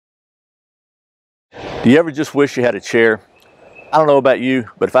Do you ever just wish you had a chair? I don't know about you,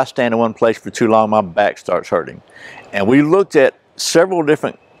 but if I stand in one place for too long, my back starts hurting. And we looked at several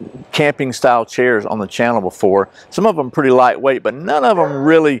different camping style chairs on the channel before. Some of them pretty lightweight, but none of them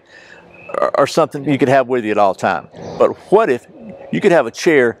really are something you could have with you at all time. But what if you could have a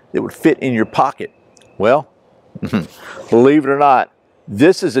chair that would fit in your pocket? Well, believe it or not,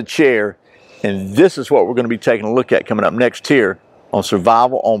 this is a chair, and this is what we're going to be taking a look at coming up next here on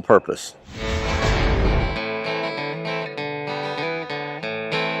Survival on Purpose.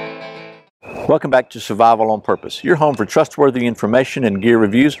 Welcome back to Survival on Purpose, your home for trustworthy information and gear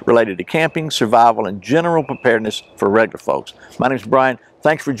reviews related to camping, survival, and general preparedness for regular folks. My name is Brian.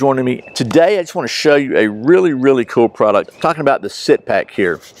 Thanks for joining me. Today, I just want to show you a really cool product. I'm talking about the Sitpack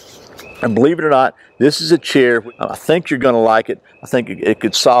here. And believe it or not, this is a chair. I think you're going to like it. I think it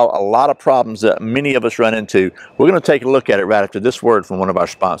could solve a lot of problems that many of us run into. We're going to take a look at it right after this word from one of our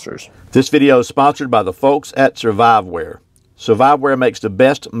sponsors. This video is sponsored by the folks at Surviveware. Surviveware makes the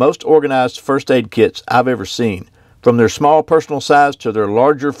best, most organized first aid kits I've ever seen. From their small personal size to their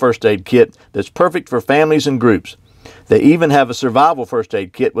larger first aid kit that's perfect for families and groups. They even have a survival first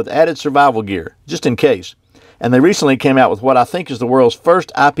aid kit with added survival gear, just in case. And they recently came out with what I think is the world's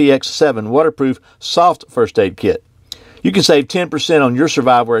first IPX7 waterproof soft first aid kit. You can save 10% on your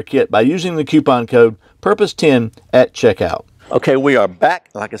Surviveware kit by using the coupon code PURPOSE10 at checkout. Okay, we are back.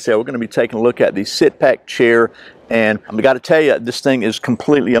 Like I said, we're going to be taking a look at the Sitpack chair. And I've got to tell you, this thing is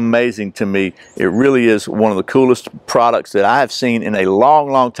completely amazing to me. It really is one of the coolest products that I have seen in a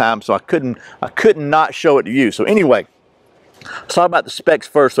long time. So I couldn't not show it to you. So anyway, let's talk about the specs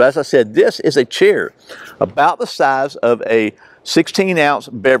first. So as I said, this is a chair about the size of a 16-ounce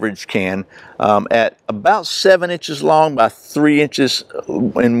beverage can at about 7 inches long by 3 inches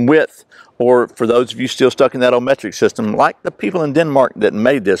in width. Or for those of you still stuck in that old metric system, like the people in Denmark that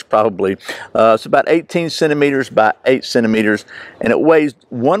made this probably, it's about 18 centimeters by 8 centimeters, and it weighs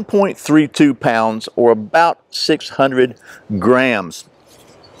 1.32 pounds or about 600 grams.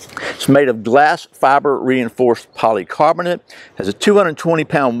 It's made of glass fiber reinforced polycarbonate, has a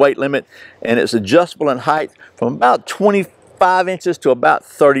 220-pound weight limit, and it's adjustable in height from about 25 inches to about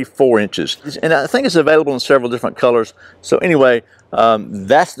 34 inches. And I think it's available in several different colors. So anyway,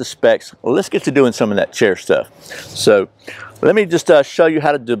 that's the specs. Well, let's get to doing some of that chair stuff. So let me just show you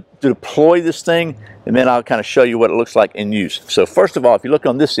how to deploy this thing, and then I'll kind of show you what it looks like in use. So first of all, if you look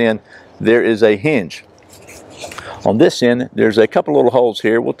on this end, there is a hinge. On this end, there's a couple little holes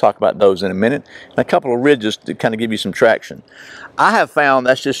here. We'll talk about those in a minute. And a couple of ridges to kind of give you some traction. I have found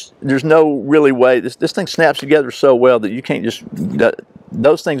that's just, there's no really way, this thing snaps together so well that you can't just,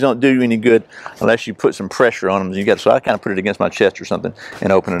 those things don't do you any good unless you put some pressure on them. So I kind of put it against my chest or something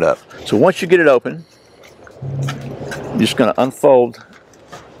and open it up. So once you get it open, you're just going to unfold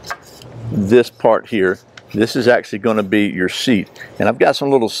this part here. This is actually going to be your seat. And I've got some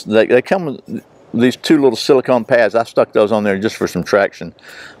little, they come with these two little silicone pads. I stuck those on there just for some traction.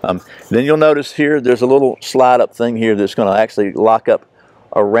 Then you'll notice here there's a little slide up thing here that's going to actually lock up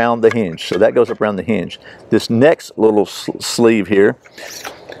around the hinge. So that goes up around the hinge. This next little sleeve here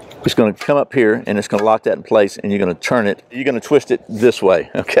is going to come up here, and it's going to lock that in place, and you're going to turn it. You're going to twist it this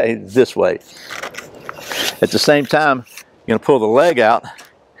way, okay, this way. At the same time, you're going to pull the leg out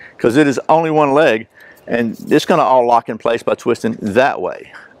because it is only one leg, and it's going to all lock in place by twisting that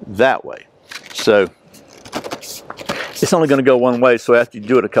way, that way. So it's only going to go one way, so after you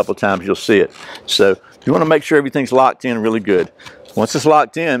do it a couple times, you'll see it. So you want to make sure everything's locked in really good. Once it's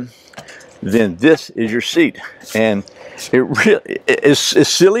locked in, then this is your seat. And it really, as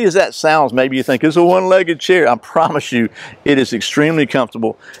silly as that sounds, maybe you think it's a one-legged chair. I promise you, it is extremely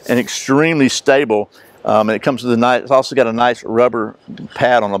comfortable and extremely stable. And it comes with a nice, it's also got a nice rubber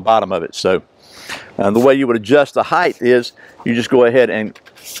pad on the bottom of it. So the way you would adjust the height is you just go ahead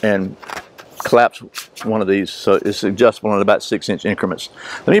and collapse one of these, so it's adjustable in about 6-inch increments.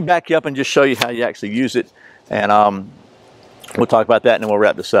 Let me back you up and just show you how you actually use it, and we'll talk about that and then we'll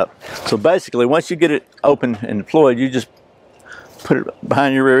wrap this up. So basically, once you get it open and deployed, you just put it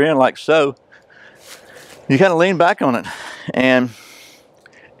behind your rear end like so. You kind of lean back on it, and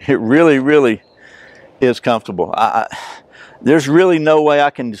it really is comfortable. There's really no way I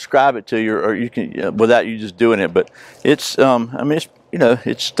can describe it to you, or you can without you just doing it. But it's, I mean, it's, you know,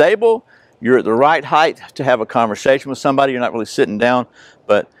 it's stable. You're at the right height to have a conversation with somebody. You're not really sitting down,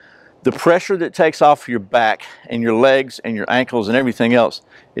 but the pressure that takes off your back and your legs and your ankles and everything else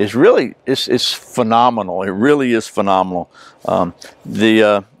is really, it's phenomenal. It really is phenomenal.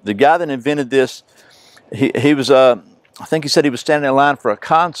 The guy that invented this, he was, I think he said he was standing in line for a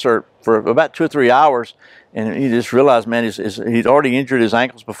concert for about 2 or 3 hours, and he just realized, man, he'd already injured his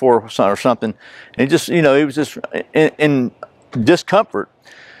ankles before or something. And he just, you know, he was just in discomfort.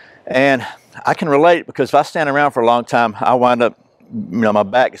 And I can relate, because if I stand around for a long time, I wind up, you know, my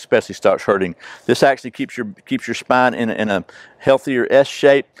back especially starts hurting. This actually keeps your spine in a healthier S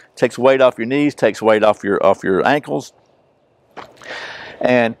shape, takes weight off your knees, takes weight off your ankles.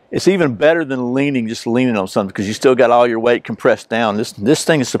 And it's even better than just leaning on something, because you still got all your weight compressed down. This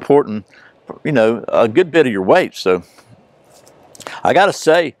thing is supporting, you know, a good bit of your weight. So I got to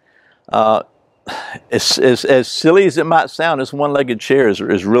say, as silly as it might sound, this one-legged chair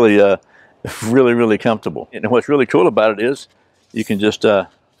is really really comfortable. And what's really cool about it is you can just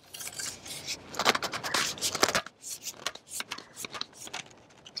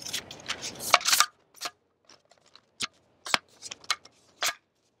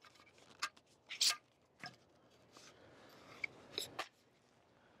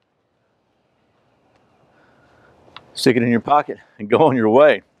stick it in your pocket and go on your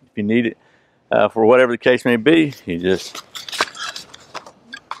way. If you need it for whatever the case may be, you just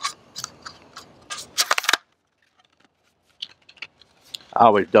I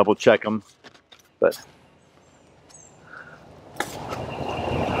always double check them, but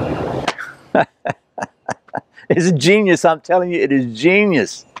it's a genius. I'm telling you, it is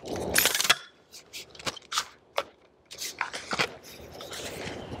genius.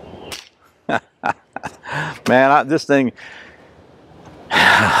 Man, this thing,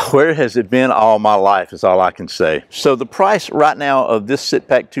 where has it been all my life is all I can say. So the price right now of this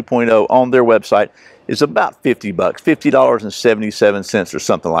Sitpack 2.0 on their website is about $50, $50.77 or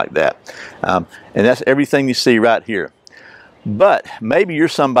something like that. And that's everything you see right here. But maybe you're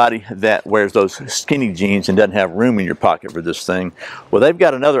somebody that wears those skinny jeans and doesn't have room in your pocket for this thing. Well, they've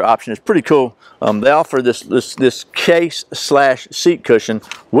got another option. It's pretty cool. They offer this case slash seat cushion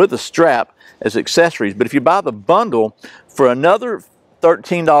with a strap as accessories. But if you buy the bundle for another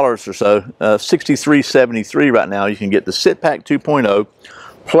 $13 or so, $63.73 right now, you can get the Sitpack 2.0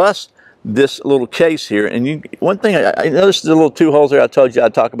 plus this little case here. And one thing I noticed, the little two holes there, I told you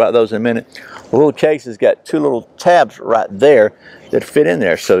I'd talk about those in a minute. The little case has got two little tabs right there that fit in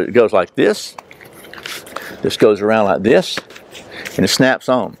there. So it goes like this. This goes around like this, and it snaps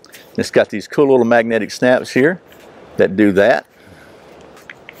on. It's got these cool little magnetic snaps here that do that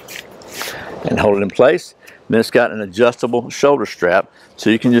and hold it in place. And then it's got an adjustable shoulder strap, so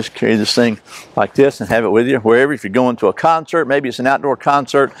you can just carry this thing like this and have it with you wherever. If you're going to a concert, maybe it's an outdoor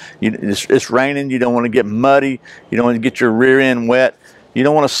concert, it's raining, you don't want to get muddy, you don't want to get your rear end wet, you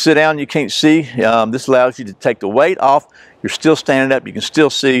don't want to sit down, you can't see. This allows you to take the weight off. You're still standing up, you can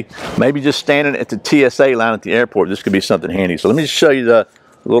still see. Maybe just standing at the TSA line at the airport, this could be something handy. So let me just show you the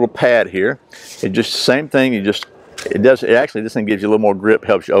little pad here. It's just the same thing. Actually, this thing gives you a little more grip,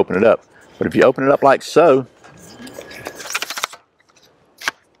 helps you open it up. But if you open it up like so,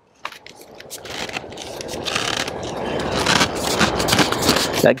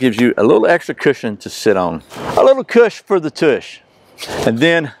 that gives you a little extra cushion to sit on. A little cush for the tush. And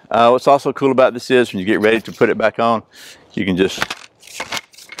then what's also cool about this is when you get ready to put it back on, you can just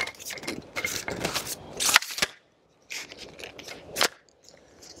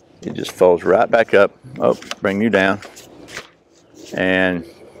it just folds right back up. Oh, bring you down. And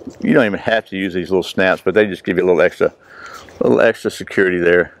you don't even have to use these little snaps, but they just give you a little extra security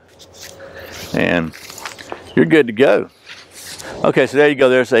there. And you're good to go. Okay, so there you go.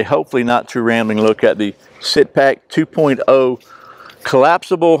 There's a hopefully not too rambling look at the Sitpack 2.0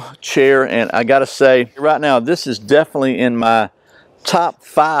 collapsible chair. And I gotta say, right now, this is definitely in my top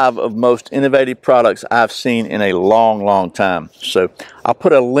 5 of most innovative products I've seen in a long time. So I'll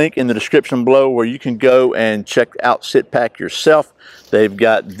put a link in the description below where you can go and check out Sitpack yourself. They've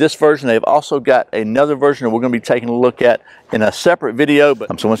got this version. They've also got another version that we're going to be taking a look at in a separate video.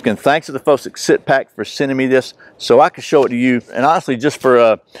 But so once again, thanks to the folks at Sitpack for sending me this so I can show it to you. And honestly, just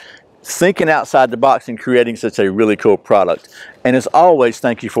for thinking outside the box and creating such a really cool product. And as always,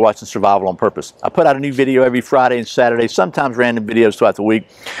 thank you for watching Survival on Purpose. I put out a new video every Friday and Saturday, sometimes random videos throughout the week.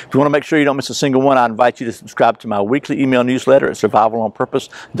 If you want to make sure you don't miss a single one, I invite you to subscribe to my weekly email newsletter at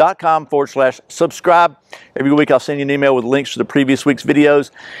survivalonpurpose.com/subscribe. Every week I'll send you an email with links to the previous week's videos,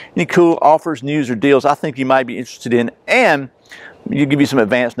 any cool offers, news, or deals I think you might be interested in, and you give you some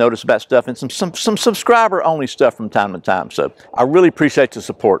advance notice about stuff and some subscriber only stuff from time to time. So I really appreciate the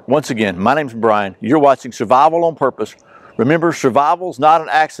support. Once again, my name's Brian. You're watching Survival on Purpose. Remember, survival's not an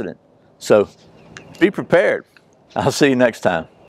accident. So be prepared. I'll see you next time.